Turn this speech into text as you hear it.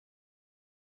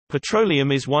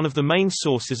Petroleum is one of the main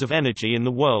sources of energy in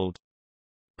the world.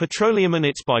 Petroleum and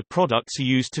its byproducts are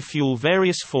used to fuel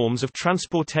various forms of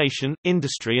transportation,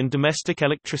 industry and domestic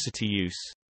electricity use.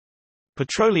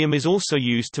 Petroleum is also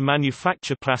used to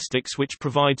manufacture plastics, which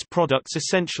provides products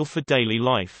essential for daily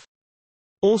life.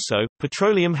 Also,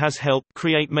 petroleum has helped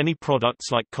create many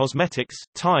products like cosmetics,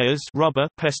 tires, rubber,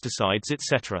 pesticides,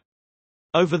 etc.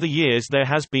 Over the years there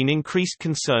has been increased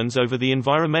concerns over the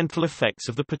environmental effects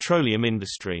of the petroleum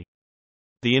industry.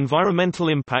 The environmental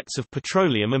impacts of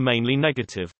petroleum are mainly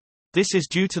negative. This is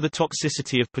due to the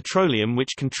toxicity of petroleum,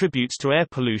 which contributes to air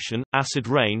pollution, acid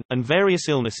rain, and various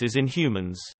illnesses in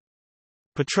humans.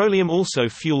 Petroleum also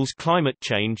fuels climate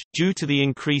change, due to the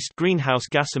increased greenhouse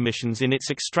gas emissions in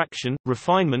its extraction,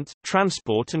 refinement,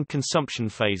 transport and consumption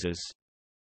phases.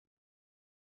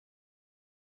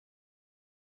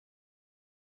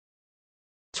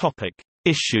 Topic: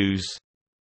 Issues.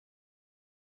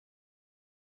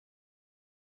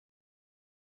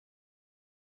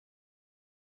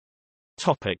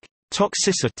 Topic: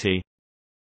 Toxicity.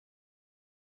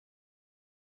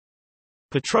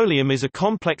 Petroleum is a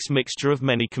complex mixture of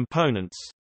many components.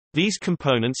 These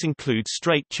components include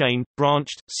straight-chain,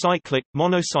 branched, cyclic,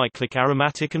 monocyclic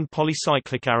aromatic and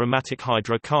polycyclic aromatic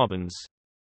hydrocarbons.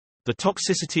 The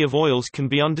toxicity of oils can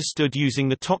be understood using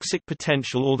the toxic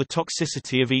potential or the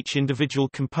toxicity of each individual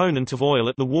component of oil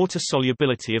at the water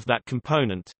solubility of that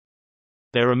component.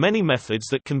 There are many methods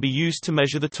that can be used to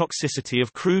measure the toxicity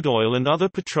of crude oil and other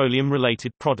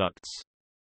petroleum-related products.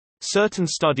 Certain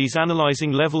studies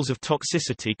analyzing levels of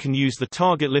toxicity can use the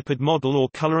target lipid model or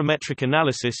colorimetric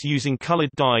analysis using colored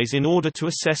dyes in order to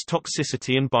assess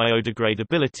toxicity and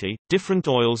biodegradability. Different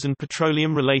oils and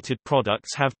petroleum-related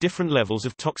products have different levels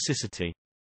of toxicity.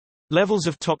 Levels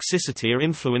of toxicity are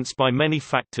influenced by many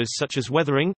factors such as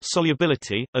weathering,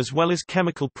 solubility, as well as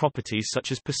chemical properties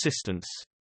such as persistence.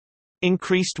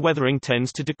 Increased weathering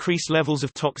tends to decrease levels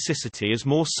of toxicity as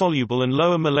more soluble and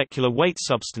lower molecular weight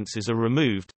substances are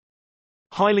removed.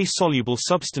 Highly soluble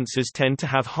substances tend to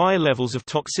have higher levels of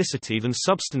toxicity than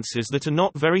substances that are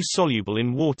not very soluble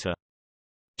in water.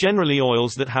 Generally,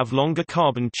 oils that have longer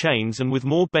carbon chains and with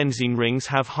more benzene rings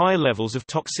have higher levels of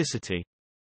toxicity.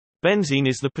 Benzene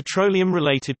is the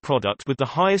petroleum-related product with the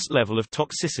highest level of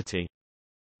toxicity.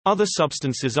 Other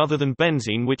substances other than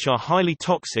benzene which are highly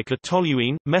toxic are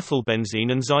toluene,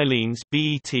 methylbenzene and xylenes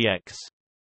 (BETX).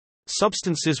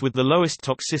 Substances with the lowest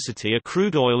toxicity are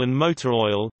crude oil and motor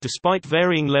oil. Despite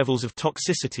varying levels of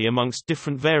toxicity amongst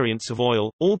different variants of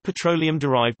oil, all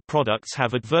petroleum-derived products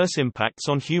have adverse impacts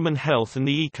on human health and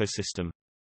the ecosystem.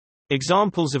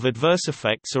 Examples of adverse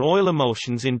effects are oil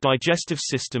emulsions in digestive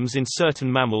systems in certain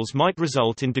mammals might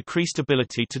result in decreased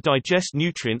ability to digest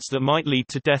nutrients that might lead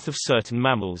to death of certain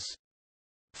mammals.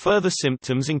 Further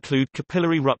symptoms include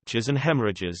capillary ruptures and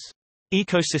hemorrhages.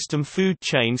 Ecosystem food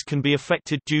chains can be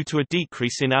affected due to a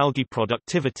decrease in algae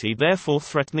productivity, therefore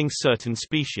threatening certain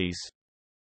species.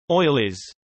 Oil is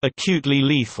acutely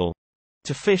lethal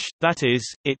to fish, that is,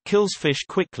 it kills fish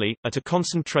quickly, at a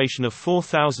concentration of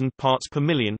 4,000 parts per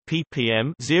million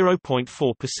ppm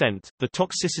 0.4%. The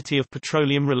toxicity of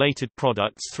petroleum-related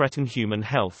products threaten human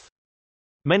health.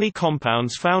 Many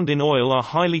compounds found in oil are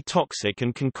highly toxic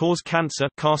and can cause cancer,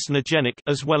 carcinogenic,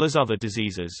 as well as other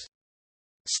diseases.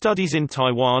 Studies in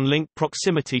Taiwan link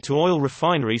proximity to oil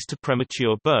refineries to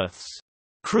premature births.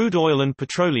 Crude oil and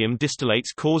petroleum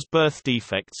distillates cause birth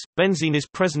defects. Benzene is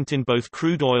present in both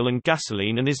crude oil and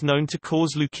gasoline and is known to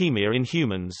cause leukemia in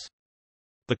humans.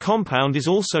 The compound is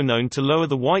also known to lower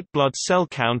the white blood cell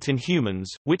count in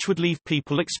humans, which would leave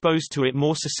people exposed to it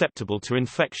more susceptible to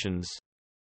infections.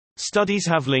 Studies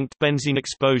have linked benzene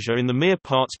exposure in the mere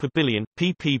parts per billion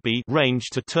range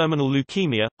to terminal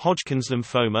leukemia, Hodgkin's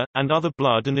lymphoma, and other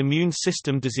blood and immune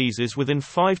system diseases within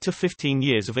 5 to 15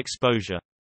 years of exposure.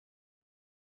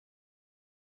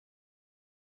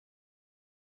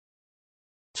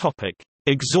 Topic: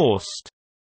 Exhaust.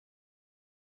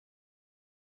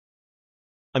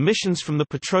 Emissions from the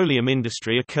petroleum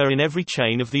industry occur in every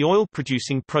chain of the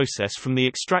oil-producing process from the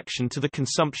extraction to the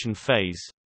consumption phase.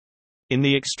 In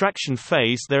the extraction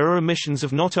phase there are emissions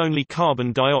of not only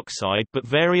carbon dioxide but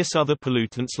various other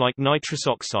pollutants like nitrous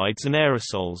oxides and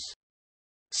aerosols.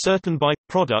 Certain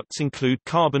by-products include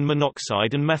carbon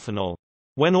monoxide and methanol.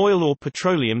 When oil or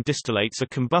petroleum distillates are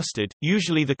combusted,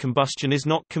 usually the combustion is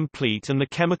not complete and the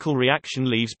chemical reaction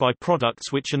leaves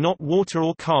by-products which are not water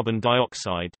or carbon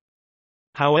dioxide.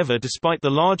 However, despite the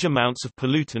large amounts of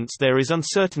pollutants, there is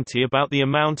uncertainty about the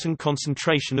amount and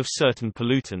concentration of certain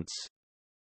pollutants.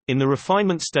 In the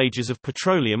refinement stages of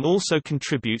petroleum also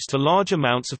contributes to large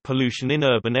amounts of pollution in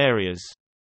urban areas.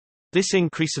 This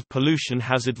increase of pollution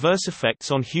has adverse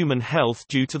effects on human health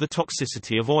due to the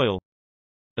toxicity of oil.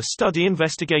 A study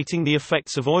investigating the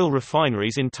effects of oil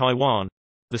refineries in Taiwan.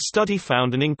 The study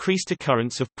found an increased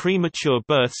occurrence of premature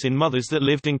births in mothers that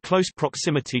lived in close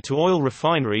proximity to oil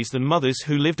refineries than mothers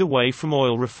who lived away from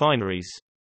oil refineries.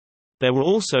 There were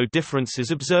also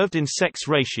differences observed in sex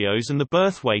ratios and the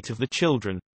birth weight of the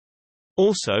children.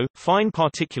 Also, fine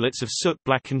particulates of soot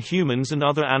blacken humans and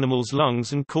other animals'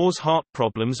 lungs and cause heart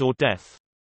problems or death.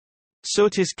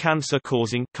 Soot is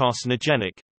cancer-causing,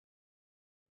 carcinogenic.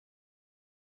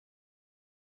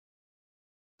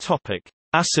 Topic: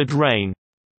 Acid rain.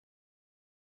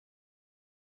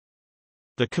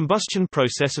 The combustion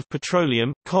process of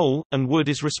petroleum, coal, and wood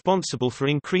is responsible for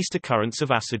increased occurrence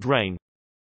of acid rain.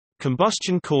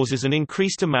 Combustion causes an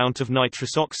increased amount of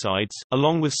nitrous oxides,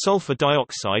 along with sulfur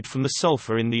dioxide from the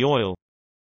sulfur in the oil.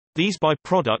 These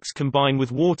byproducts combine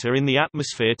with water in the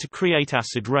atmosphere to create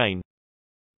acid rain.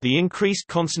 The increased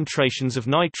concentrations of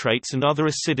nitrates and other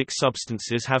acidic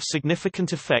substances have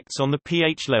significant effects on the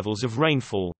pH levels of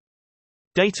rainfall.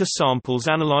 Data samples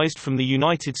analyzed from the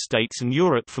United States and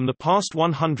Europe from the past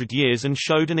 100 years and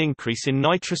showed an increase in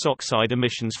nitrous oxide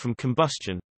emissions from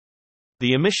combustion.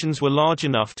 The emissions were large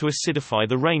enough to acidify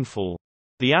the rainfall.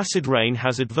 The acid rain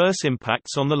has adverse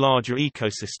impacts on the larger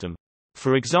ecosystem.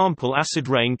 For example, acid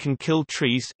rain can kill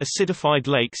trees, acidified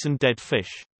lakes and dead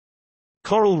fish.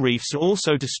 Coral reefs are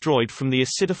also destroyed from the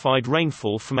acidified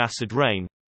rainfall from acid rain.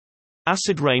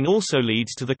 Acid rain also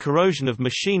leads to the corrosion of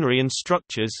machinery and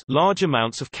structures, large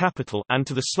amounts of capital, and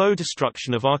to the slow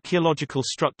destruction of archaeological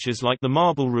structures like the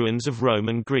marble ruins of Rome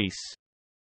and Greece.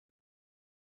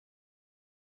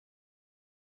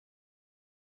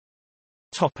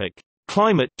 Topic: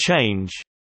 Climate change.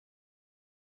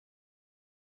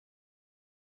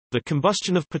 The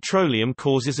combustion of petroleum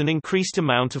causes an increased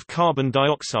amount of carbon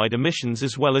dioxide emissions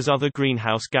as well as other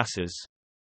greenhouse gases.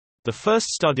 The first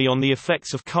study on the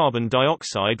effects of carbon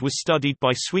dioxide was studied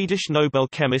by Swedish Nobel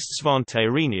chemist Svante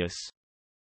Arrhenius.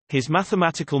 His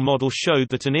mathematical model showed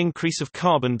that an increase of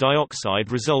carbon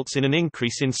dioxide results in an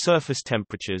increase in surface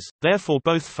temperatures, therefore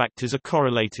both factors are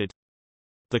correlated.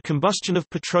 The combustion of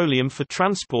petroleum for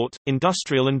transport,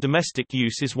 industrial and domestic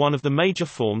use is one of the major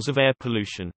forms of air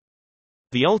pollution.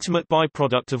 The ultimate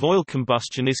byproduct of oil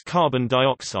combustion is carbon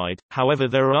dioxide, however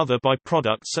there are other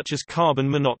byproducts such as carbon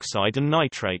monoxide and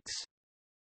nitrates.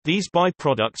 These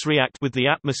byproducts react with the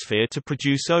atmosphere to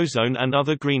produce ozone and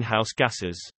other greenhouse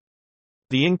gases.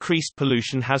 The increased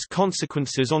pollution has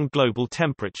consequences on global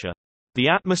temperature. The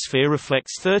atmosphere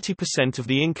reflects 30% of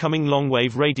the incoming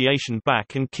long-wave radiation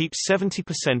back and keeps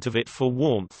 70% of it for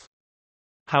warmth.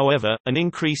 However, an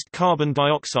increased carbon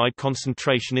dioxide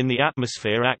concentration in the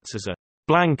atmosphere acts as a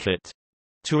blanket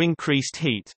to increased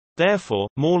heat. Therefore,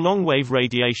 more long-wave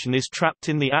radiation is trapped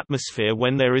in the atmosphere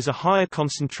when there is a higher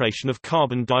concentration of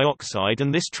carbon dioxide,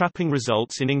 and this trapping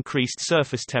results in increased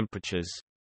surface temperatures.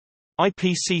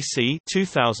 IPCC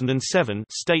 2007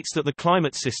 states that the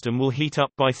climate system will heat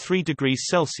up by 3 degrees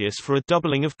Celsius for a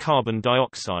doubling of carbon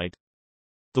dioxide.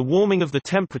 The warming of the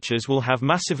temperatures will have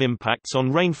massive impacts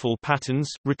on rainfall patterns,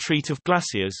 retreat of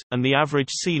glaciers, and the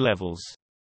average sea levels.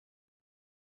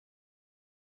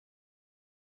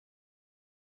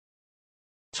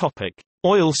 Topic: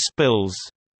 Oil spills.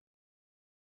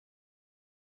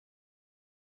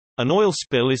 An oil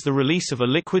spill is the release of a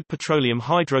liquid petroleum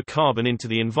hydrocarbon into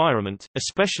the environment,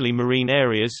 especially marine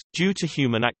areas, due to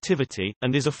human activity,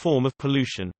 and is a form of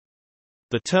pollution.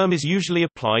 The term is usually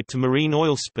applied to marine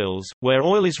oil spills, where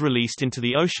oil is released into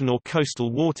the ocean or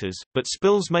coastal waters, but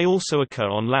spills may also occur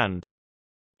on land.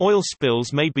 Oil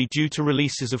spills may be due to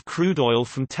releases of crude oil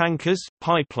from tankers,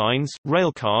 pipelines,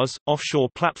 railcars, offshore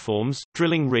platforms,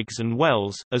 drilling rigs and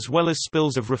wells, as well as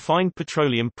spills of refined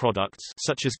petroleum products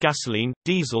such as gasoline,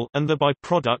 diesel, and the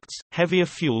byproducts, heavier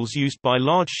fuels used by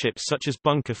large ships such as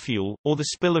bunker fuel, or the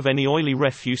spill of any oily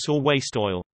refuse or waste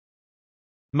oil.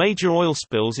 Major oil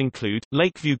spills include,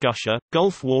 Lakeview Gusher,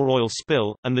 Gulf War oil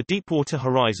spill, and the Deepwater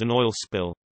Horizon oil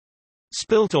spill.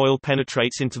 Spilt oil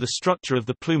penetrates into the structure of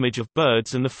the plumage of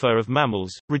birds and the fur of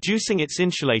mammals, reducing its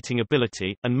insulating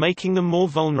ability, and making them more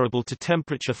vulnerable to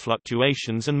temperature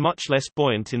fluctuations and much less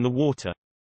buoyant in the water.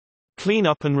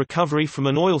 Cleanup and recovery from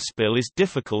an oil spill is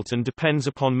difficult and depends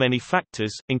upon many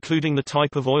factors, including the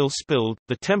type of oil spilled,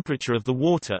 the temperature of the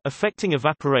water affecting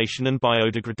evaporation and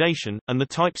biodegradation, and the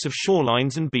types of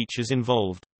shorelines and beaches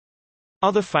involved.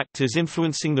 Other factors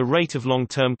influencing the rate of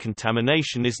long-term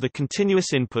contamination is the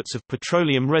continuous inputs of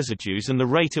petroleum residues and the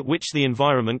rate at which the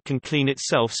environment can clean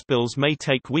itself. Spills may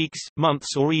take weeks,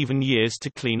 months or even years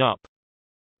to clean up.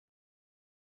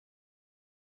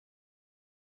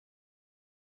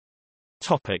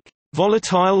 Topic: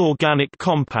 Volatile organic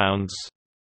compounds.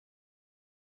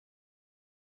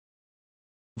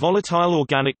 Volatile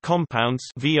organic compounds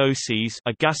 (VOCs)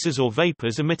 are gases or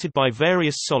vapors emitted by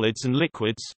various solids and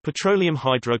liquids, petroleum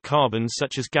hydrocarbons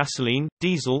such as gasoline,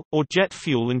 diesel, or jet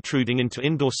fuel intruding into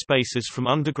indoor spaces from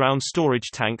underground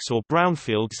storage tanks or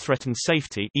brownfields threaten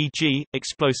safety, e.g.,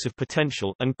 explosive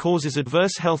potential, and causes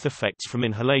adverse health effects from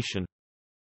inhalation.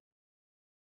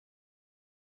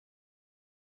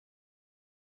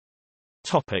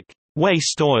 Topic: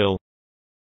 Waste oil.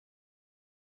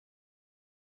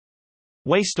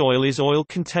 Waste oil is oil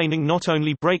containing not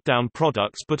only breakdown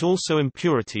products but also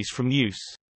impurities from use.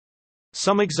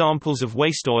 Some examples of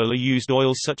waste oil are used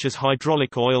oils such as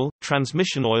hydraulic oil,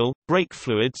 transmission oil, brake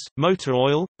fluids, motor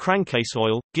oil, crankcase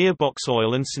oil, gearbox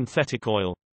oil and synthetic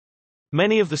oil.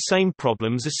 Many of the same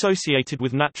problems associated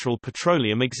with natural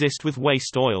petroleum exist with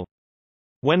waste oil.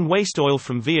 When waste oil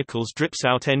from vehicles drips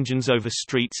out engines over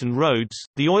streets and roads,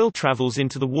 the oil travels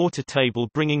into the water table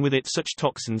bringing with it such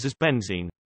toxins as benzene.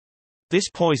 This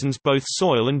poisons both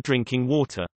soil and drinking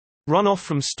water. Runoff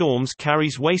from storms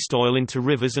carries waste oil into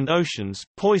rivers and oceans,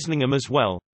 poisoning them as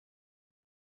well.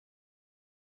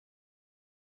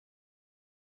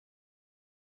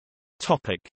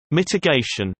 Topic: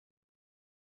 Mitigation.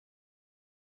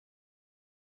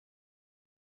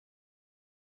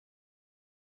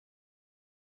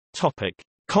 Topic: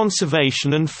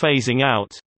 Conservation and phasing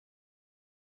out.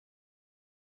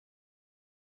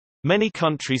 Many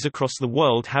countries across the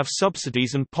world have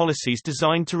subsidies and policies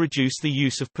designed to reduce the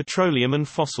use of petroleum and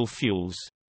fossil fuels.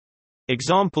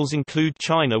 Examples include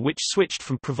China, which switched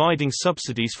from providing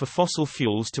subsidies for fossil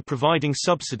fuels to providing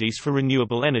subsidies for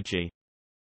renewable energy.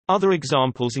 Other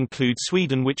examples include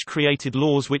Sweden, which created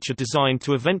laws which are designed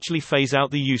to eventually phase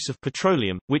out the use of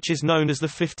petroleum, which is known as the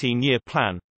 15-year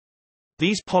plan.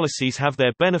 These policies have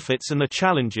their benefits and their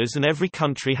challenges, and every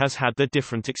country has had their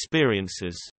different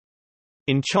experiences.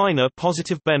 In China,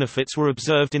 positive benefits were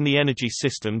observed in the energy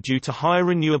system due to higher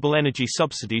renewable energy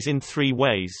subsidies in 3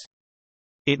 ways.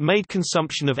 It made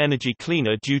consumption of energy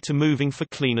cleaner due to moving for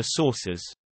cleaner sources.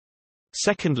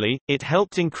 Secondly, it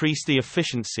helped increase the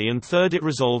efficiency, and third, it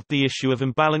resolved the issue of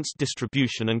imbalanced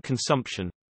distribution and consumption.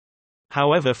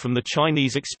 However, from the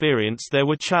Chinese experience there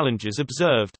were challenges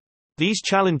observed. These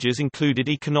challenges included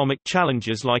economic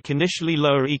challenges like initially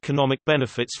lower economic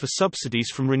benefits for subsidies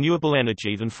from renewable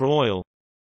energy than for oil.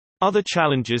 Other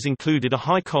challenges included a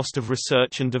high cost of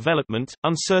research and development,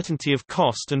 uncertainty of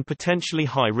cost and potentially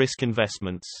high-risk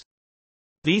investments.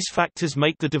 These factors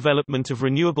make the development of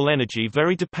renewable energy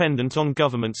very dependent on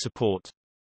government support.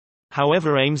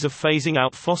 However, aims of phasing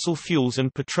out fossil fuels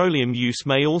and petroleum use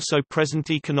may also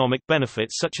present economic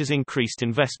benefits such as increased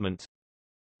investment.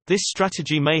 This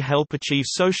strategy may help achieve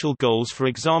social goals, for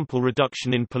example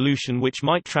reduction in pollution, which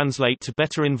might translate to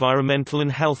better environmental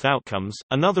and health outcomes.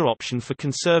 Another option for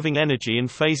conserving energy and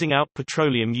phasing out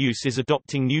petroleum use is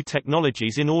adopting new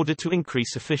technologies in order to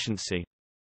increase efficiency.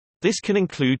 This can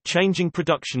include changing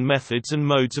production methods and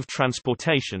modes of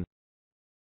transportation.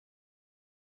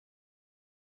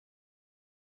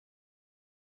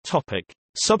 Topic: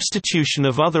 Substitution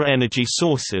of other energy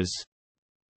sources.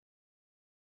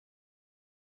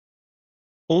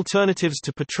 Alternatives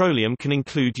to petroleum can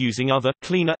include using other,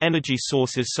 cleaner energy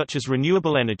sources such as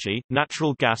renewable energy,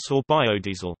 natural gas or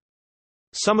biodiesel.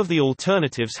 Some of the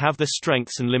alternatives have their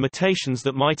strengths and limitations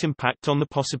that might impact on the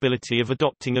possibility of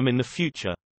adopting them in the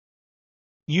future.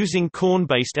 Using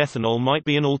corn-based ethanol might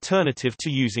be an alternative to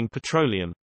using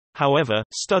petroleum. However,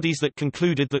 studies that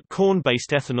concluded that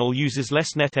corn-based ethanol uses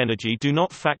less net energy do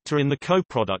not factor in the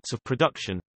co-products of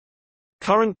production.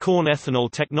 Current corn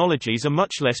ethanol technologies are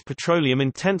much less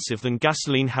petroleum-intensive than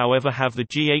gasoline, however have the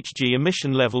GHG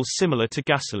emission levels similar to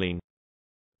gasoline.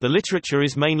 The literature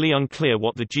is mainly unclear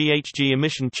what the GHG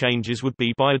emission changes would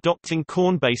be by adopting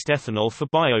corn-based ethanol for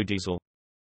biodiesel.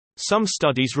 Some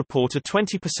studies report a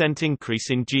 20% increase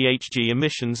in GHG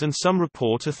emissions and some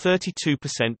report a 32%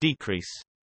 decrease.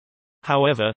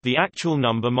 However, the actual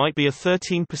number might be a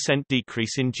 13%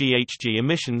 decrease in GHG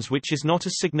emissions, which is not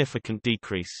a significant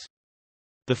decrease.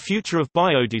 The future of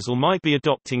biodiesel might be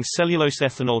adopting cellulose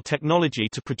ethanol technology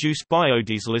to produce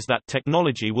biodiesel, as that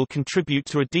technology will contribute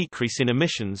to a decrease in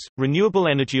emissions. Renewable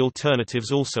energy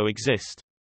alternatives also exist.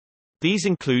 These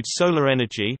include solar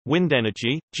energy, wind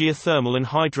energy, geothermal and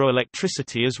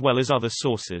hydroelectricity, as well as other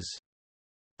sources.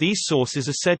 These sources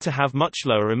are said to have much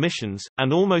lower emissions,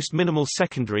 and almost minimal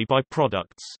secondary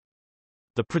byproducts.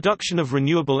 The production of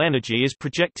renewable energy is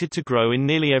projected to grow in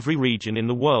nearly every region in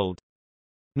the world.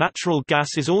 Natural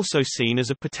gas is also seen as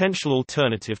a potential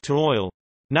alternative to oil.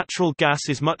 Natural gas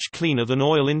is much cleaner than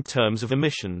oil in terms of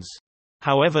emissions.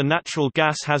 However, natural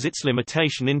gas has its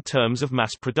limitation in terms of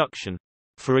mass production.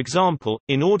 For example,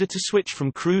 in order to switch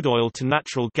from crude oil to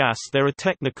natural gas, there are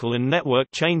technical and network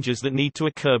changes that need to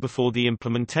occur before the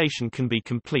implementation can be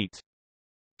complete.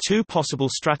 Two possible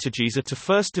strategies are to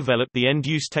first develop the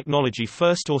end-use technology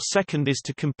first, or second is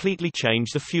to completely change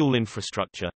the fuel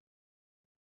infrastructure.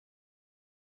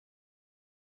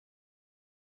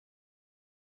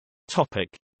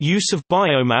 Topic: Use of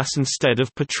biomass instead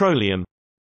of petroleum.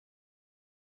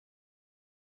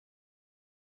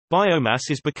 Biomass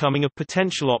is becoming a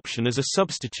potential option as a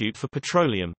substitute for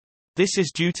petroleum. This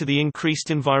is due to the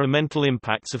increased environmental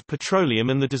impacts of petroleum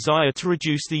and the desire to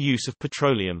reduce the use of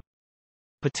petroleum.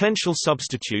 Potential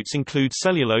substitutes include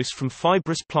cellulose from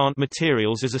fibrous plant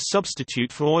materials as a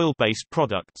substitute for oil-based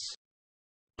products.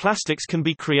 Plastics can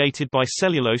be created by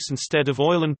cellulose instead of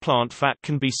oil, and plant fat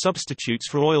can be substitutes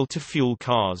for oil to fuel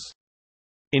cars.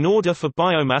 In order for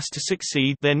biomass to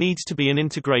succeed, there needs to be an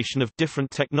integration of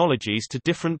different technologies to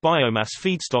different biomass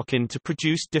feedstock in to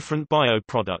produce different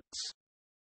bioproducts.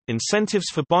 Incentives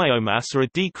for biomass are a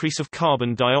decrease of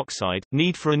carbon dioxide,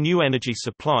 need for a new energy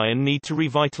supply, and need to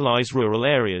revitalize rural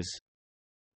areas.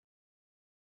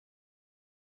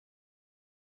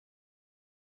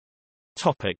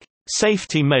 Topic: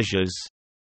 Safety measures.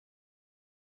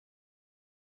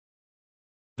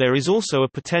 There is also a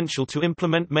potential to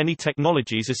implement many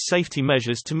technologies as safety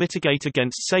measures to mitigate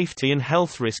against safety and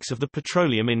health risks of the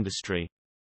petroleum industry.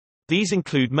 These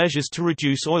include measures to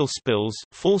reduce oil spills,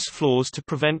 false floors to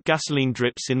prevent gasoline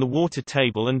drips in the water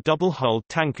table, and double-hulled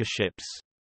tanker ships.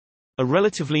 A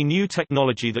relatively new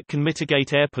technology that can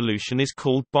mitigate air pollution is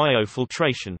called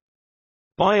biofiltration.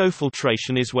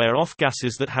 Biofiltration is where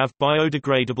off-gases that have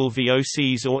biodegradable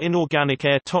VOCs or inorganic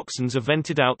air toxins are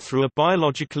vented out through a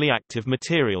biologically active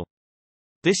material.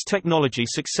 This technology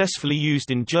successfully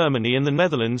used in Germany and the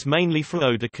Netherlands mainly for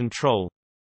odor control.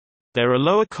 There are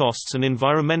lower costs and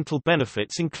environmental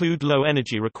benefits include low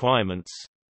energy requirements.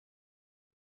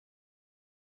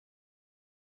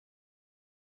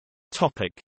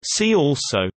 Topic: See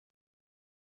also: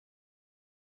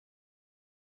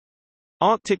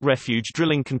 Arctic refuge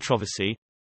drilling controversy,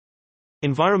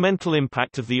 environmental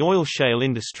impact of the oil shale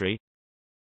industry,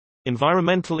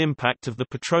 environmental impact of the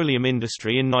petroleum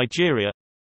industry in Nigeria,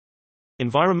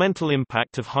 environmental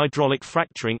impact of hydraulic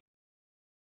fracturing,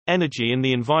 energy and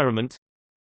the environment,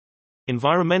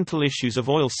 environmental issues of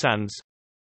oil sands,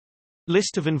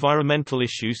 list of environmental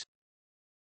issues,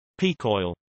 peak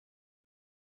oil.